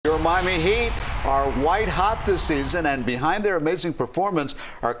Miami Heat are white hot this season, and behind their amazing performance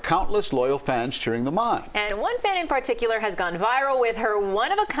are countless loyal fans cheering them on. And one fan in particular has gone viral with her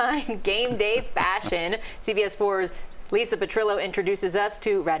one-of-a-kind game day fashion. CBS 4's Lisa Petrillo introduces us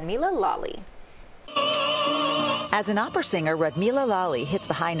to Radmila Lolly. As an opera singer, Radmila Lolly hits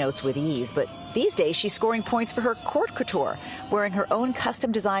the high notes with ease, but these days she's scoring points for her court couture, wearing her own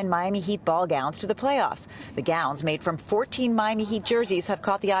custom-designed Miami Heat ball gowns to the playoffs. The gowns, made from 14 Miami Heat jerseys, have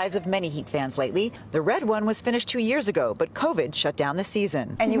caught the eyes of many Heat fans lately. The red one was finished 2 years ago, but COVID shut down the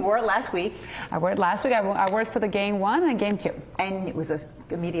season. And you wore it last week. I wore it last week. I wore it for the game 1 and game 2. And it was an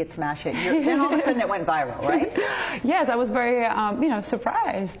immediate smash hit. Then all of a sudden it went viral, right? Yes, I was very,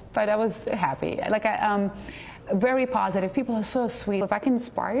 surprised, but I was happy. Very positive. People are so sweet. If I can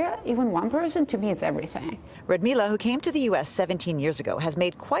inspire even one person, to me it's everything. Radmila, who came to the U.S. 17 years ago, has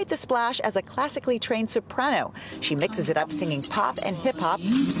made quite the splash as a classically trained soprano. She mixes it up singing pop and hip-hop.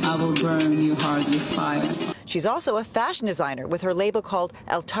 I will burn you hard with fire. She's also a fashion designer with her label called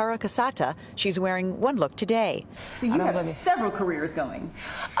Altara Casata. She's wearing one look today. So you have several careers going.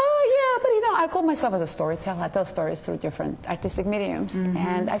 Oh, yeah, but I call myself as a storyteller. I tell stories through different artistic mediums.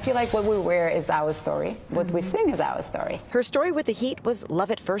 And I feel like what we wear is our story. What we sing is our story. Her story with the Heat was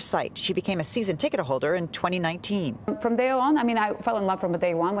love at first sight. She became a season ticket holder in 2019. From day on, I fell in love from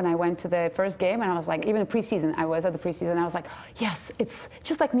day one when I went to the first game, and I was like, even the preseason, I was at the preseason, I was like, yes, it's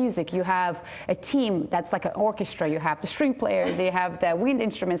just like music. You have a team that's like an orchestra. You have the string players, they have the wind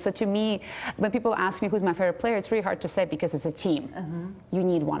instruments. So to me, when people ask me who's my favorite player, it's really hard to say because it's a team. You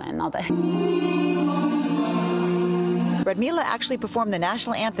need one another. Radmila actually performed the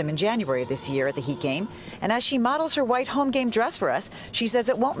national anthem in January of this year at the Heat game, and as she models her white home game dress for us, she says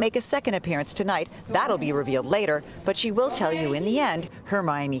it won't make a second appearance tonight. That'll be revealed later, but she will tell you in the end her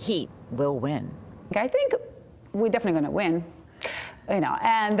Miami Heat will win. I think we're definitely going to win,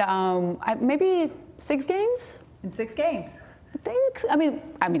 and maybe 6 games. In 6 games.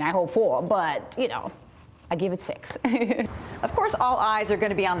 I hope 4, but I give it 6. Of course, all eyes are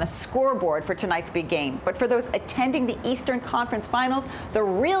going to be on the scoreboard for tonight's big game. But for those attending the Eastern Conference Finals, the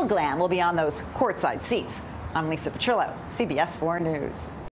real glam will be on those courtside seats. I'm Lisa Petrillo, CBS 4 News.